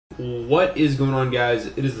What is going on, guys?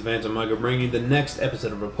 It is the Phantom Mega bringing you the next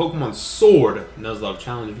episode of a Pokemon Sword Nuzlocke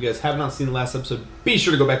challenge. If you guys have not seen the last episode, be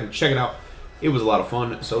sure to go back and check it out. It was a lot of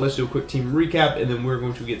fun. So let's do a quick team recap, and then we're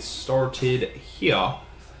going to get started here.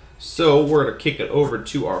 So we're going to kick it over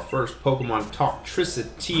to our first Pokemon,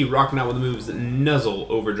 Toxtricity, rocking out with the moves Nuzzle,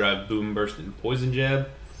 Overdrive, Boom Burst, and Poison Jab.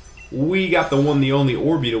 We got the one, the only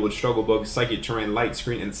Orbeetle with Struggle Bug, Psychic Terrain, Light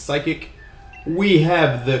Screen, and Psychic. We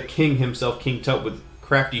have the king himself, King Tut, with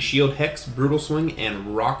Crafty Shield, Hex, Brutal Swing,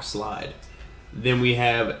 and Rock Slide. Then we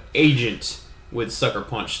have Agent with Sucker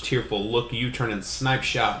Punch, Tearful, Look, U-Turn, and Snipe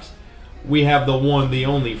Shot. We have the one, the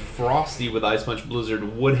only Frosty with Ice Punch,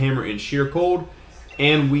 Blizzard, Wood Hammer, and Sheer Cold.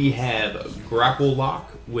 And we have Grapple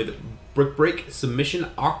Lock with Brick Break, Submission,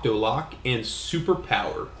 Octo Lock, and Super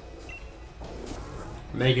Power.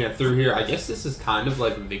 Making it through here. I guess this is kind of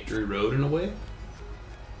like Victory Road in a way.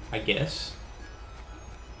 I guess.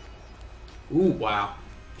 Ooh, wow.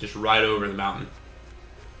 Just right over the mountain.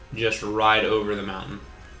 Just right over the mountain.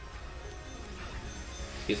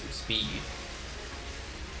 Get some speed.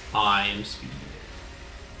 I am speed.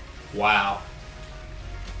 Wow.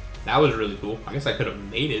 That was really cool. I guess I could have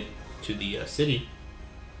made it to the city.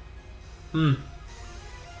 What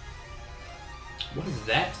is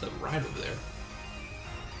that to the right over there?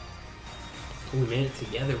 Oh, we made it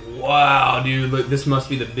together. Wow, dude. Look, this must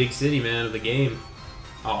be the big city, man, of the game.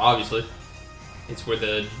 Oh, obviously. It's where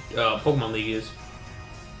the Pokemon League is.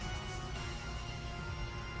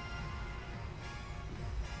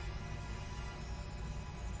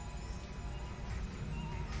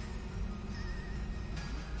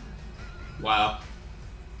 Wow.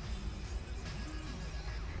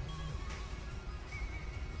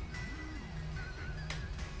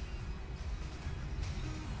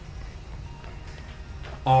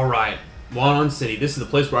 Alright, Wanon City. This is the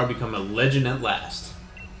place where I become a legend at last.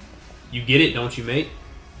 You get it, don't you, mate?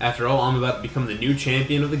 After all, I'm about to become the new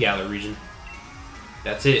champion of the Galar region.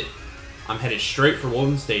 That's it. I'm headed straight for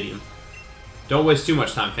Walden Stadium. Don't waste too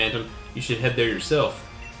much time, Phantom. You should head there yourself.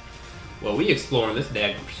 Well, we exploring this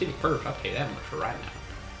daggone city first, I'll tell you that much for right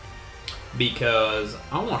now. Because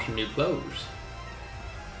I want some new clothes.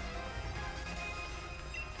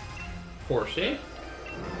 Porsche?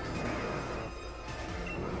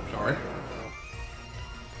 Sorry.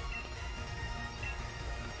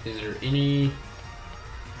 Is there any...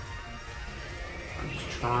 I'm just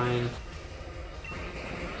trying...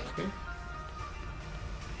 Okay.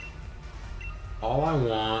 All I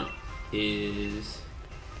want is...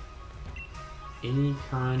 any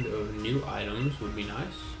kind of new items would be nice.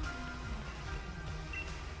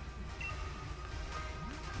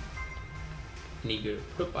 Any good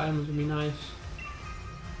equip items would be nice.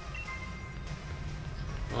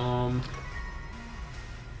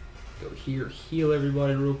 Go here, heal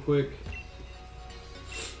everybody real quick.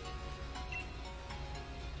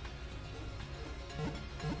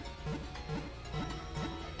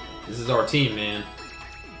 This is our team, man.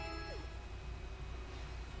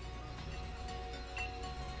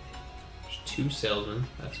 There's 2 salesmen,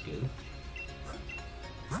 that's good.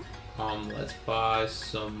 Let's buy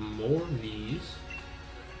some more of these.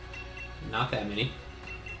 Not that many.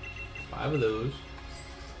 5 of those.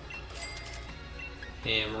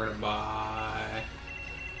 And we're gonna buy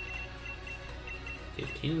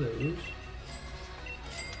 15 of those.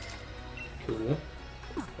 Cool.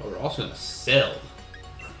 But we're also gonna sell.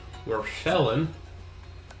 We're selling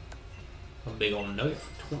a big old nugget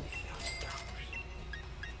for $20,000.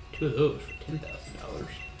 2 of those for $10,000.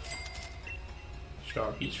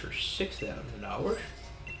 Star piece for $6,000.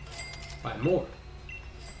 Buy more.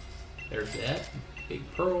 There's that. Big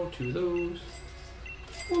pearl, 2 of those.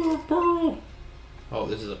 Oh, pearl! Oh,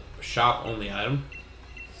 this is a shop-only item.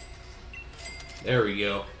 There we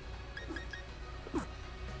go.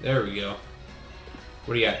 There we go.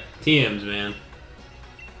 What do you got? TMs, man.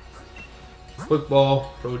 Quick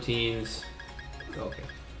ball, proteins. Okay.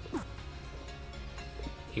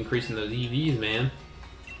 Increasing those EVs, man.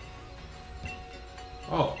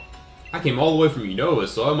 Oh, I came all the way from Unova,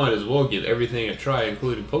 so I might as well give everything a try,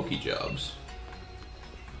 including Pokejobs.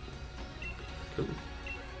 Cool.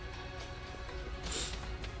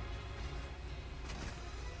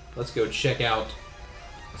 Let's go check out.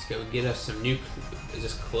 Let's go get us some new. Is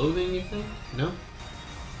this clothing, you think? No?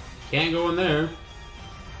 Can't go in there.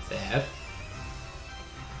 Sad.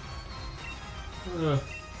 Can't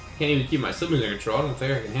even keep my siblings under control. I don't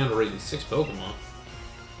think I can handle raising 6 Pokemon.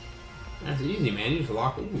 That's easy, man. You just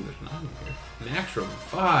lock. Ooh, there's an item here. Maximum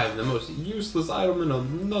 5, the most useless item in a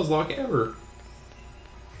Nuzlocke ever.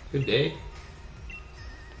 Good day.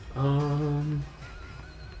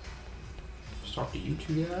 Just talk to you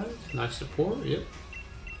 2 guys. Nice support. Yep.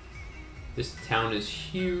 This town is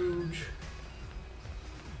huge.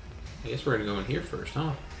 I guess we're gonna go in here first,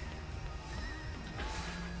 huh?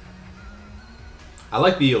 I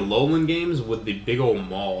like the Alolan games with the big old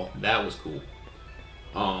mall. That was cool.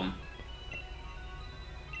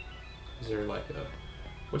 Is there like a...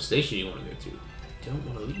 What station do you want to go to? Don't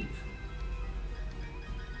want to leave.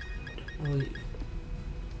 Don't want to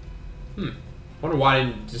leave. Wonder why I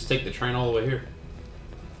didn't just take the train all the way here.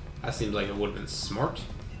 That seems like it would have been smart.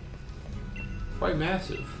 Quite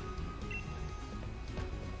massive.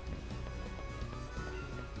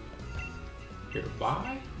 Here to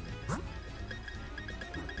buy.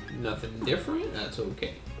 Nothing different. That's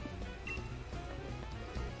okay.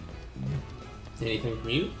 Anything from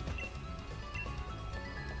you?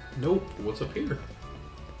 Nope. What's up here?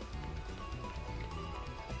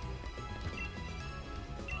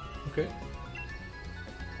 Okay.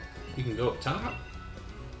 You can go up top.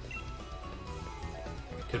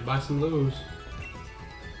 Could buy some of those.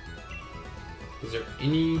 Is there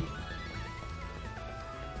any...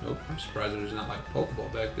 Nope, I'm surprised there's not like a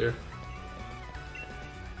Pokeball back there.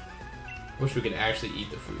 Wish we could actually eat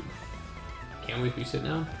the food. Can we if we sit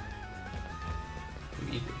down?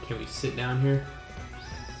 Can we sit down here?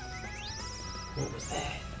 What was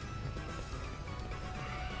that?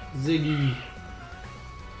 Ziggy.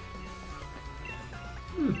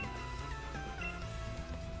 Would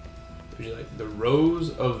you like the Rose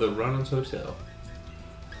of the Reynolds Hotel?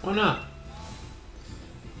 Why not?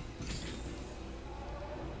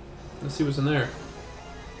 Let's see what's in there.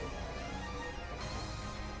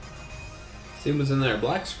 See what's in there.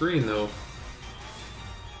 Black screen though.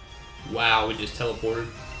 Wow, we just teleported.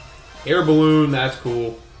 Air balloon, that's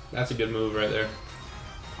cool. That's a good move right there.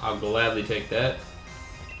 I'll gladly take that.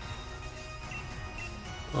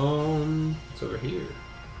 What's over here?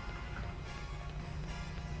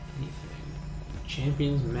 Anything?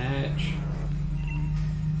 Champions match.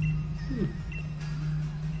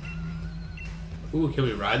 Ooh, can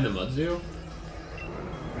we ride in the Mudsdale?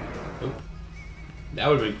 Nope. That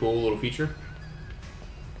would have been cool, little feature.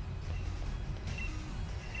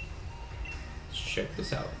 Let's check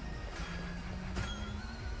this out.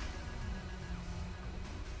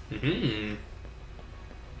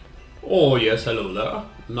 Oh yes, hello there.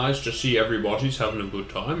 Nice to see everybody's having a good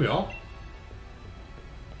time, yeah?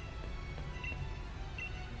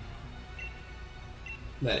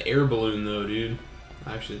 That air balloon though, dude.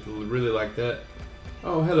 I actually really like that.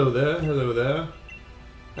 Oh, hello there, hello there.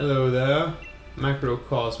 Hello there.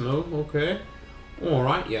 Macrocosmo, okay.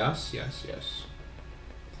 Alright, yes, yes, yes.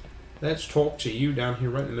 Let's talk to you down here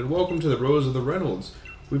right in the middle. Welcome to the Rose of the Reynolds.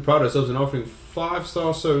 We pride ourselves in offering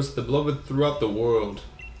 5-star service to the beloved throughout the world.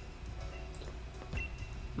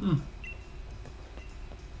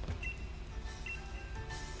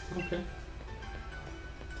 Okay.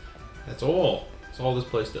 That's all. That's all this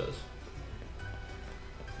place does.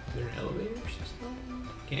 Is there an elevator system?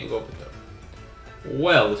 Can't go up it though.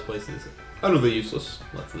 Well, this place is utterly useless.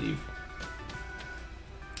 Let's leave.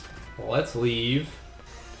 Let's leave.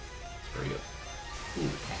 There we go. Ooh,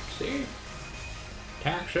 taxi.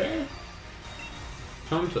 Taxi.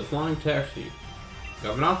 Come to the flying taxi.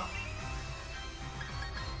 Governor.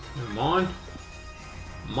 Come on.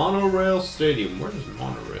 Monorail Stadium. Where is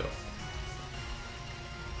monorail?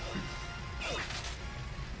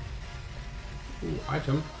 Ooh,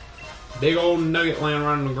 item. Big old nugget laying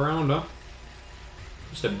right on the ground, huh?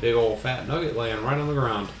 Just a big old fat nugget laying right on the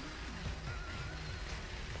ground.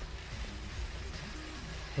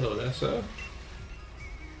 Hello there, sir.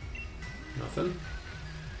 Nothing.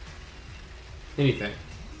 Anything.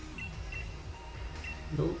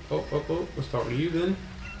 Nope. Oh, oh, oh. Let's talk to you then.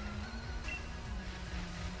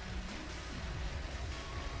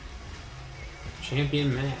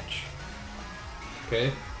 Champion match.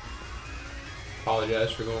 Okay.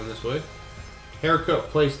 Apologize for going this way. Haircut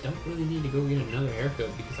place. Don't really need to go get another haircut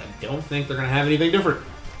because I don't think they're going to have anything different.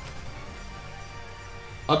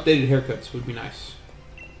 Updated haircuts would be nice.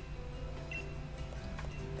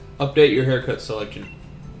 Update your haircut selection.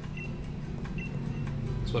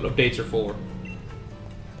 That's what updates are for.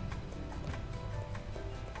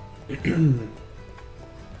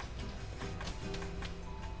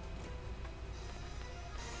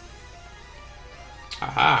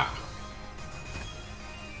 Aha!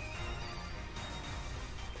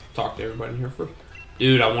 Talk to everybody in here first.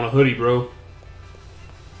 Dude, I want a hoodie, bro.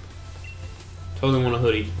 Totally want a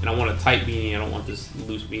hoodie. And I want a tight beanie. I don't want this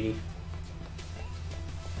loose beanie.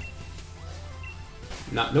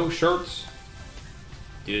 No shirts.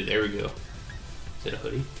 Dude, there we go. Is it a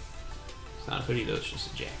hoodie? It's not a hoodie though, it's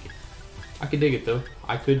just a jacket. I could dig it though.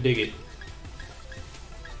 I could dig it.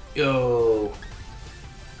 Yo.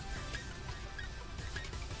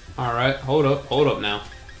 Alright, hold up now.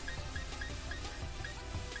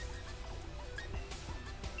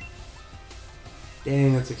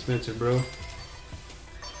 Dang, that's expensive, bro.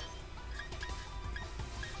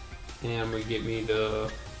 And I'm gonna get me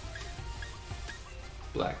the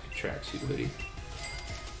black tracksuit hoodie.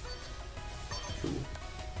 Cool.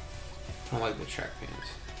 I don't like the track pants.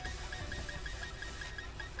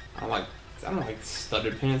 I don't like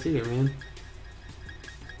studded pants either, man.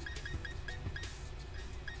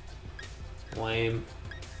 Lame.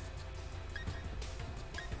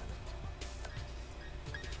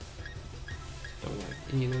 Don't like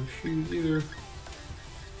any of those shoes either.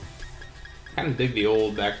 Kind of dig the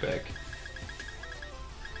old backpack.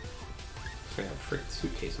 I have a freaking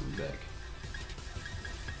suitcase on the back.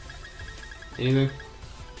 Anything?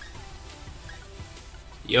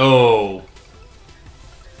 Yo!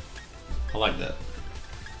 I like that.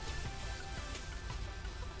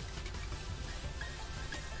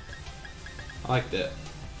 I like that.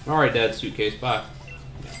 Alright, Dad, suitcase, bye.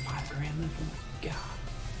 I got $5 grand left. Oh my god.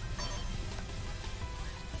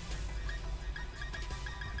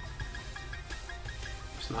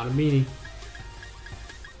 It's not a meanie.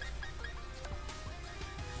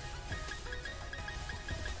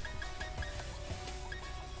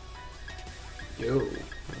 Yo. I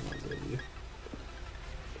don't want to you.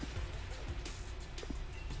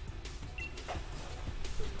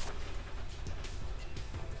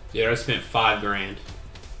 Yeah, I spent $5 grand.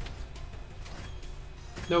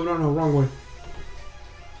 No, wrong way.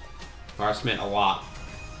 Or I spent a lot.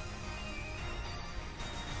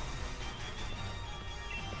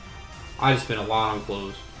 I just spent a lot on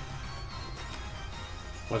clothes.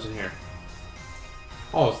 What's in here?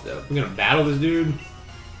 Oh, we're gonna battle this dude?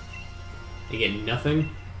 You get nothing?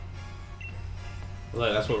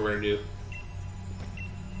 Look, that's what we're gonna do.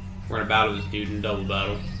 We're gonna battle this dude in double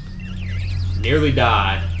battle. Nearly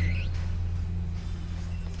died.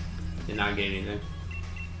 Did not get anything.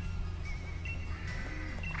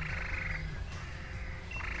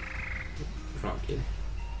 Come on, kid.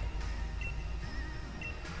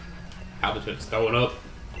 Albert's throwing up.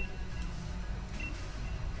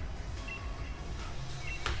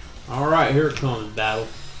 Alright, here it comes, battle.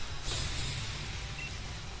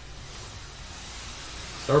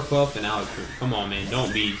 Surpuff and Alex. Come on, man.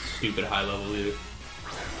 Don't be stupid high level either.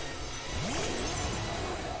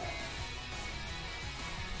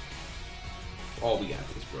 Oh, we got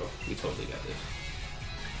this, bro. We totally got this.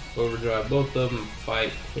 Overdrive both of them.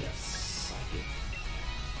 Fight. Hit a psychic.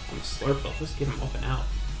 I'm a Slurpuff. Let's get him up and out.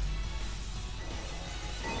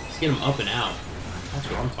 Let's get him up and out. That's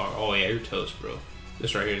what I'm talking. Oh, yeah, you're toast, bro.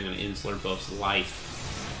 This right here is going to end Slurpuff's life.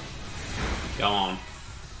 Gone.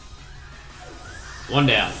 One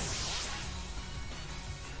down.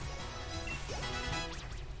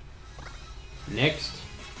 Next.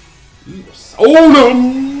 Ooh, oh no!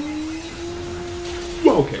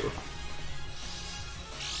 Okay, we're fine.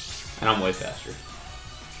 And I'm way faster.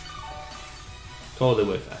 Totally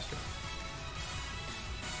way faster.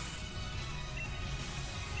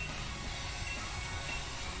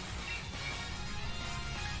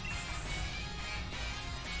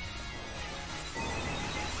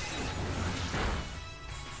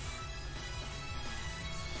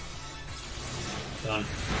 Done.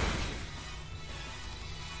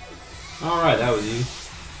 Alright, that was easy.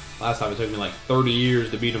 Last time it took me like 30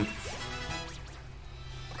 years to beat him.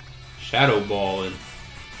 Shadow Ball and...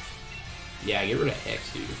 Yeah, get rid of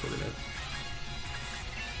X, dude, if we're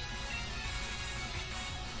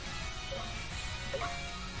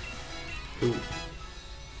gonna...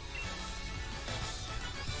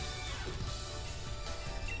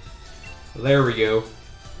 Ooh. There we go.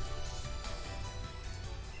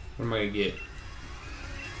 What am I gonna get?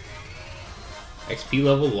 XP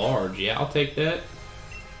level large. Yeah, I'll take that.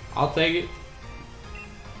 I'll take it.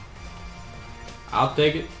 I'll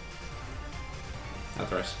take it.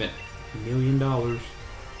 After I spent $1 million.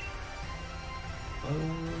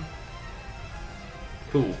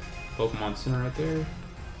 Cool. Pokemon Center right there.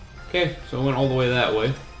 Okay, so I went all the way that way.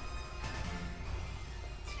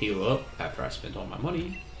 Let's heal up after I spent all my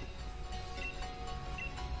money.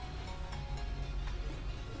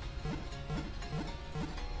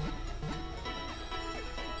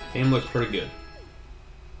 Team looks pretty good.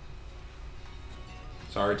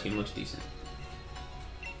 Sorry, team looks decent.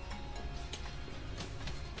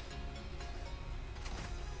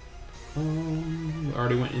 We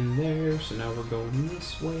already went in there, so now we're going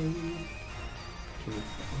this way.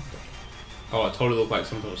 Oh, it totally looked like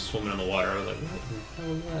someone was swimming in the water. I was like, what the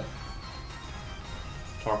hell is that?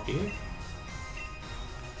 Talk to you.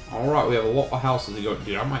 Alright, we have a lot of houses to go.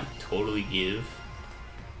 Dude, I might totally give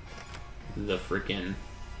the freaking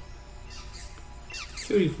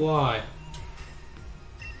Cutie fly.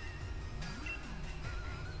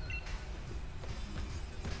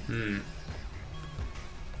 I'm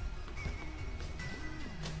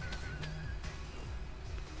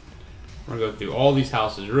gonna go through all these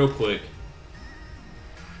houses real quick.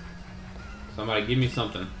 Somebody give me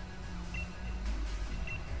something.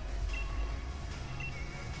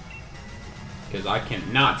 Because I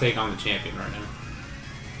cannot take on the champion right now.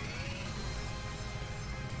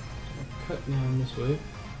 Cut down this way.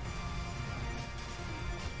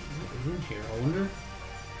 What is in here, I wonder?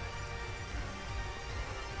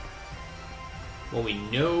 Well, we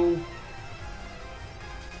know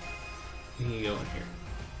we can go in here.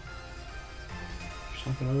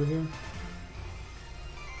 Something over here?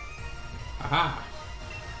 Aha!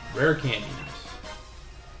 Rare candy, nice.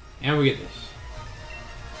 And we get this.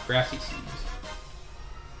 Grassy seeds.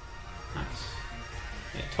 Nice.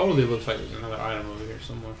 Yeah, it totally looks like there's another item over here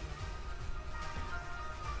somewhere.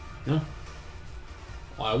 No?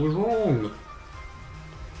 I was wrong.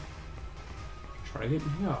 Try to get in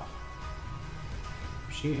here.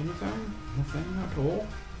 See anything? Nothing at all?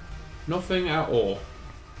 Nothing at all.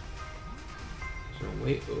 Is there a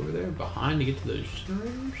way over there behind to get to those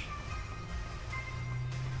generators?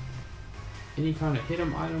 Any kind of hit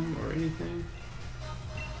 'em item or anything?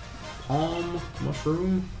 Palm,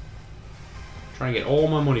 mushroom. Trying to get all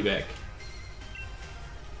my money back.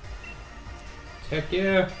 Heck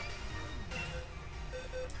yeah.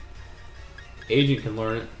 Agent can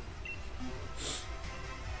learn it.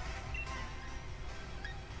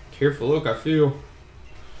 Tearful look, I feel.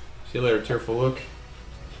 See you later, tearful look.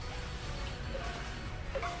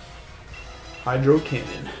 Hydro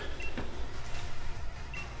cannon.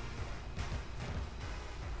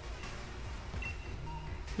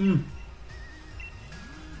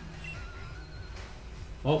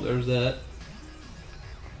 Oh, there's that.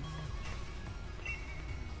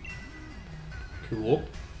 Cool.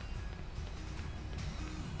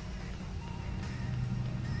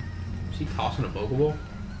 Is he tossing a Pokeball?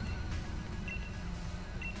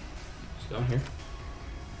 It's down here.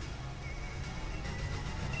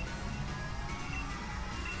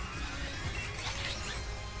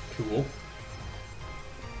 Cool.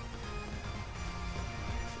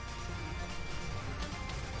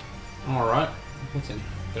 Alright. What's in here?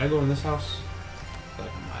 Did I go in this house? I feel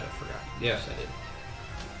like I might have forgotten. Yes, I did.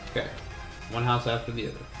 Okay. One house after the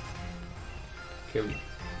other. Okay, we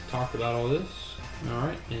talked about all this.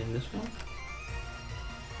 Alright, and this one.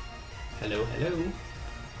 Hello, hello.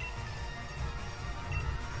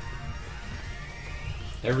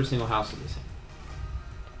 Every single house is the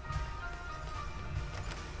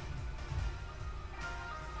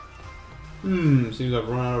same. Seems I've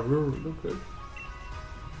run out of river real quick.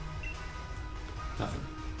 Nothing.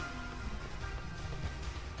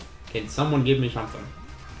 Can someone give me something?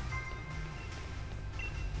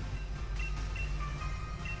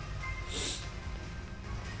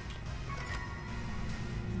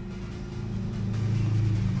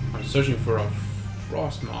 I'm searching for a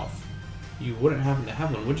frost moth. You wouldn't happen to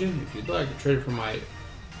have one, would you? If you'd like to trade it for my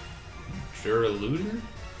Duraludin?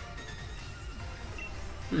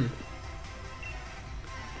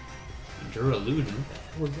 Duraludin? What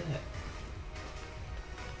the hell was that?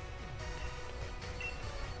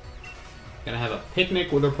 Gonna have a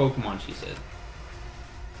picnic with her Pokemon, she said.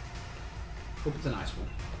 Hope it's a nice one.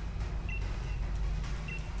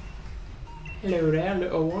 Hello there,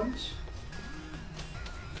 little ones.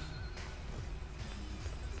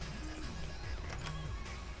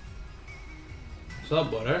 What's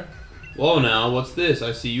up, butter? Well now, what's this?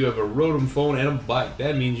 I see you have a Rotom phone and a bike.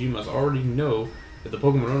 That means you must already know that the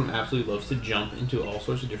Pokemon Rotom absolutely loves to jump into all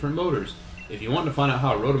sorts of different motors. If you want to find out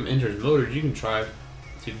how a Rotom enters motors, you can try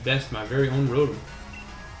to best my very own Rotom.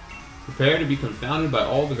 Prepare to be confounded by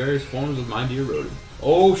all the various forms of my dear Rotom.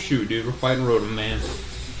 Oh shoot, dude, we're fighting Rotom, man.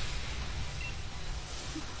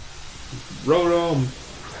 Rotom!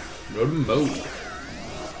 Rotom Mo.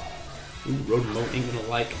 Ooh, Rotom Mo ain't gonna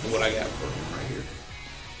like what I got for him right here.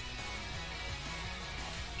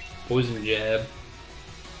 Poison Jab.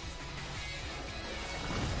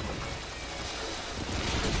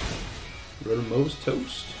 Rotom Mo's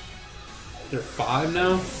toast. There are 5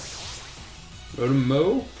 now. Rotom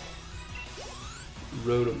Mo.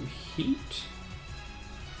 Rotom Heat.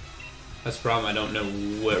 That's the problem, I don't know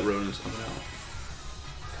what Rotom's coming out.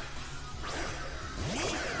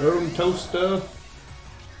 Rotom Toaster.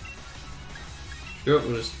 Sure,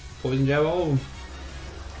 we'll just poison jab all of them.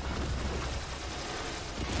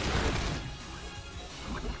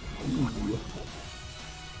 Ooh.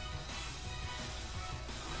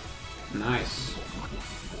 Nice.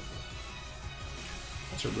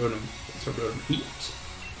 That's a Rotom Heat.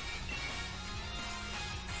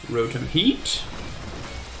 Rotom Heat.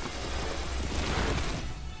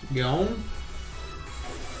 Gone.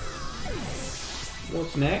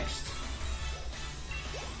 What's next?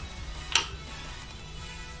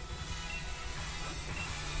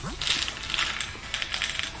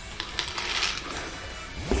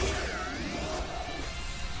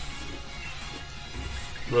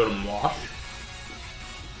 Rotom Wash.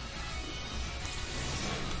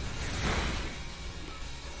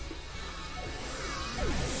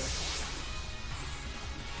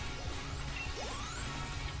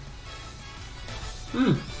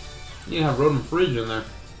 You have Rotom Fridge in there.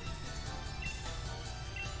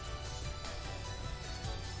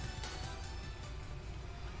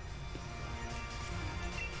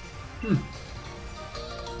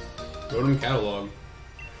 Rotom Catalog.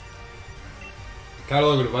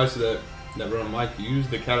 Catalog of devices that Rotom like to use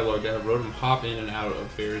the catalog to have Rotom hop in and out of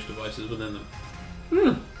various devices within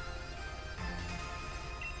them.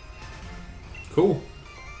 Cool.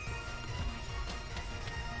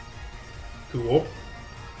 Cool.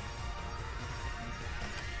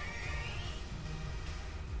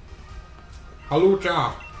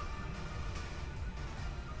 Halucha.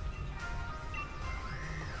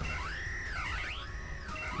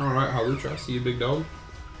 Alright, Halucha. See you, big dog.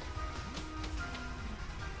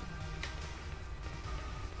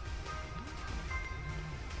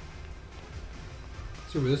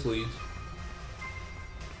 Let's see where this leads.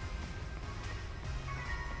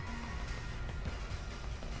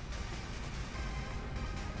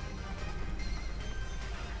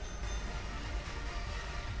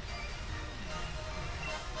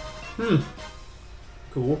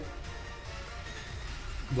 Cool.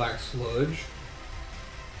 Black Sludge.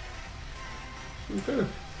 Okay.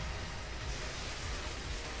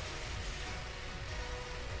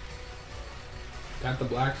 Got the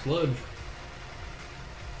Black Sludge.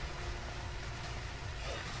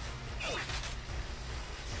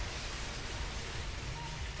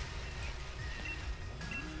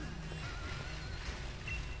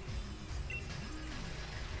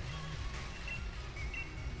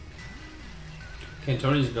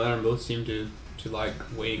 Cantoni's and Galarian both seem to like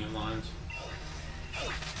waiting in lines.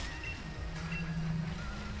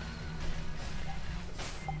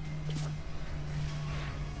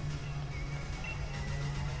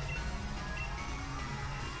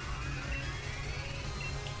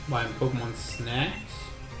 Buying Pokemon snacks.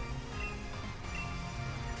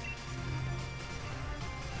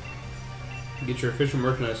 Get your official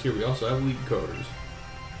merchandise here. We also have league cards.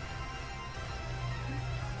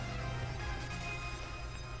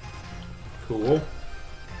 Cool.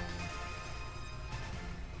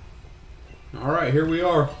 Alright, here we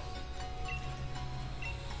are.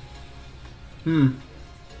 Do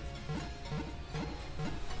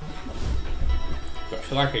I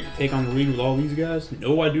feel like I can take on the lead with all these guys?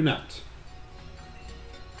 No, I do not.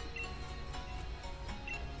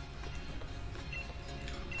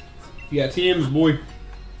 You got TMs, boy.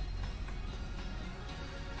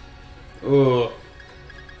 Ugh.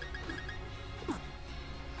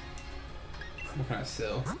 What can I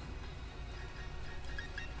sell?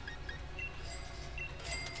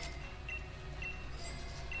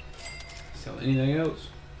 Sell anything else?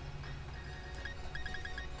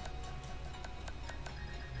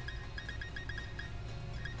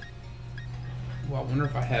 Well, I wonder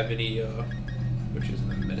if I have any, which is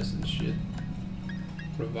the medicine shit.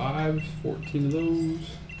 Revives, 14 of those.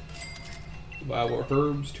 Revival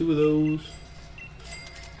Herbs, 2 of those.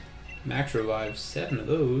 Max Revives, 7 of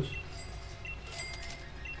those.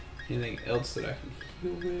 Anything else that I can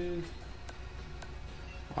heal with?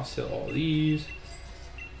 I'll sell all these.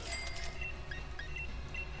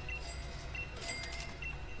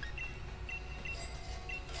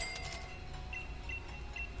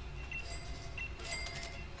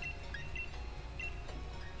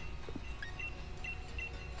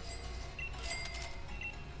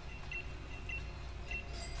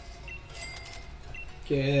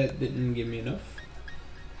 Okay, that didn't give me enough.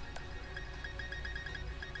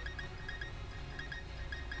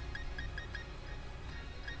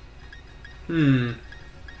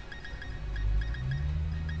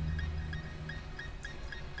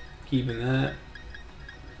 Keeping that.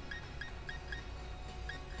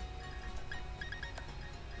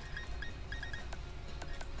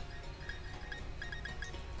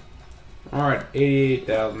 Alright,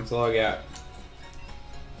 88,000, that's all I got.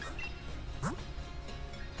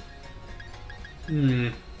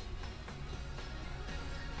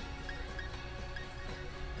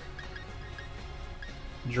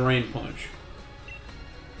 Drain Punch.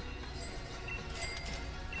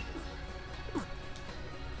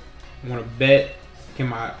 I want to bet. Can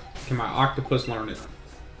my octopus learn it?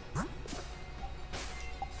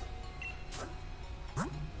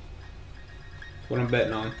 what I'm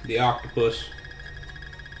betting on. The octopus.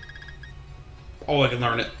 Oh, I can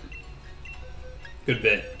learn it. Good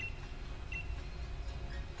bet.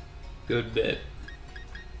 Good bet.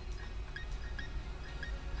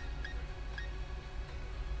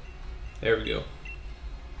 There we go.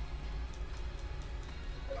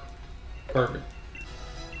 Perfect.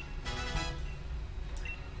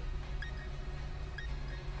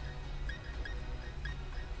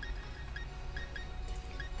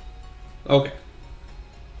 Okay.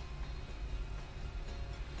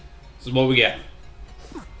 This is what we got.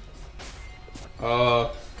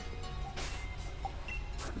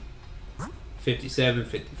 57,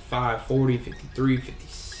 55, 40, 53,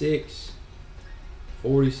 56,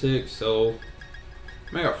 46. So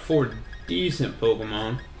I got 4 decent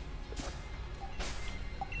Pokemon.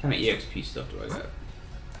 What kind of EXP stuff do I got?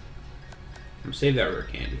 I'm gonna save that rare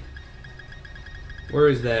candy. Where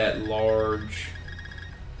is that large?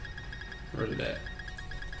 Where is it at?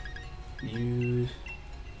 Use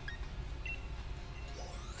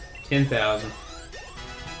 10,000.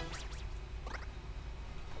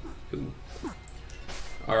 Cool.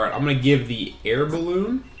 Alright, I'm gonna give the air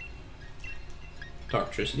balloon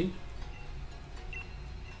Electricity.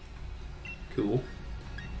 Cool.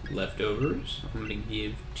 Leftovers. I'm gonna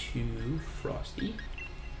give to Frosty.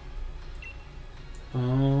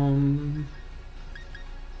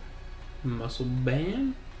 Muscle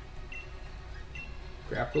Band.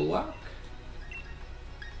 Grapple Lock.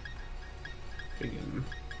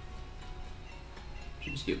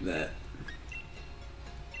 Just give that.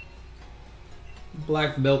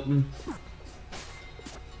 Black Belton.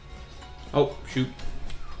 Oh, shoot.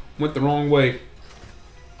 Went the wrong way.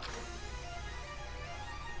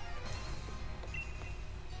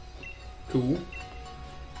 Cool.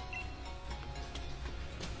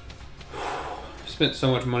 Spent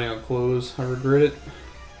so much money on clothes. I regret it.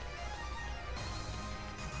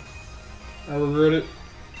 I regret it.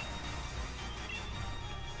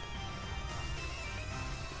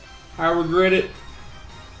 I regret it.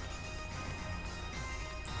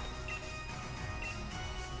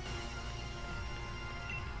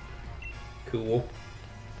 Cool.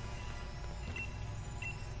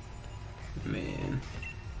 Man.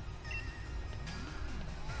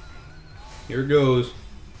 Here it goes.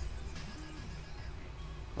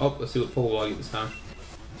 Oh, let's see what Pokeball I get this time.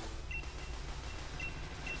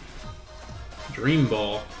 Dream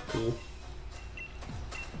Ball. Cool.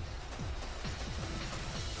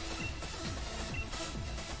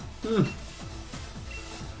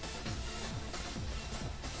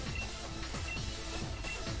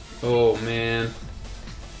 Oh, man.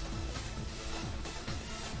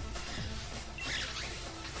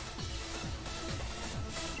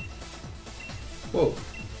 Whoa.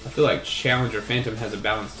 I feel like Challenger Phantom has a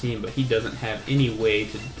balanced team, but he doesn't have any way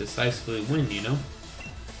to decisively win, you know?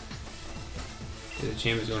 The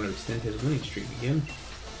champ is going to extend his winning streak again.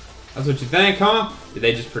 That's what you think, huh? Did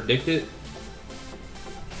they just predict it?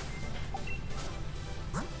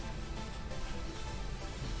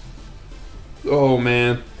 Oh,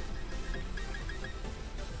 man.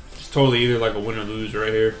 It's totally either like a win or lose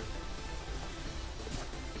right here.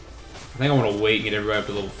 I think I want to wait and get everybody up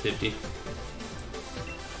to level 50.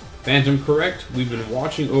 Phantom, correct. We've been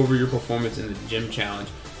watching over your performance in the gym challenge.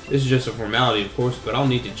 This is just a formality, of course, but I'll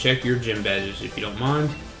need to check your gym badges if you don't mind.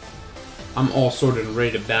 I'm all sorted and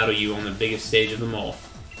ready to battle you on the biggest stage of them all.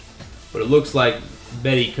 But it looks like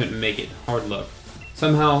Betty couldn't make it. Hard luck.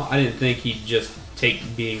 Somehow, I didn't think he'd just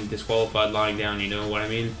take being disqualified lying down, you know what I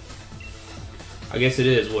mean? I guess it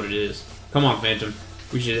is what it is. Come on, Phantom.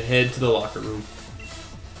 We should head to the locker room.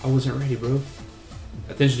 I wasn't ready, bro.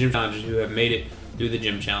 Attention gym challengers who have made it through the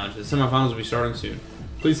gym challenge. The semifinals will be starting soon.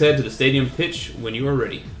 Please head to the stadium pitch when you are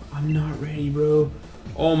ready. I'm not ready, bro.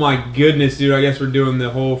 Oh my goodness, dude. I guess we're doing the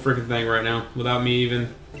whole freaking thing right now without me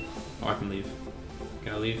even... Oh, I can leave.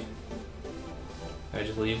 Can I leave? Did I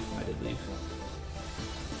just leave? I did leave.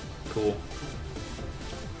 Cool.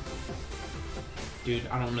 Dude,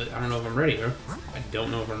 I don't know if I'm ready, bro. I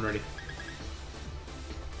don't know if I'm ready.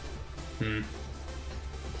 I'm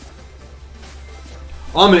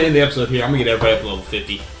going to end the episode here. I'm going to get everybody up to level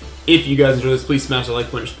 50. If you guys enjoy this, please smash the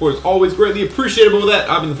like button. Your support is always greatly appreciable with that.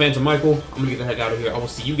 I've been the Phantom Michael. I'm going to get the heck out of here. I will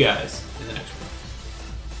see you guys in the next one.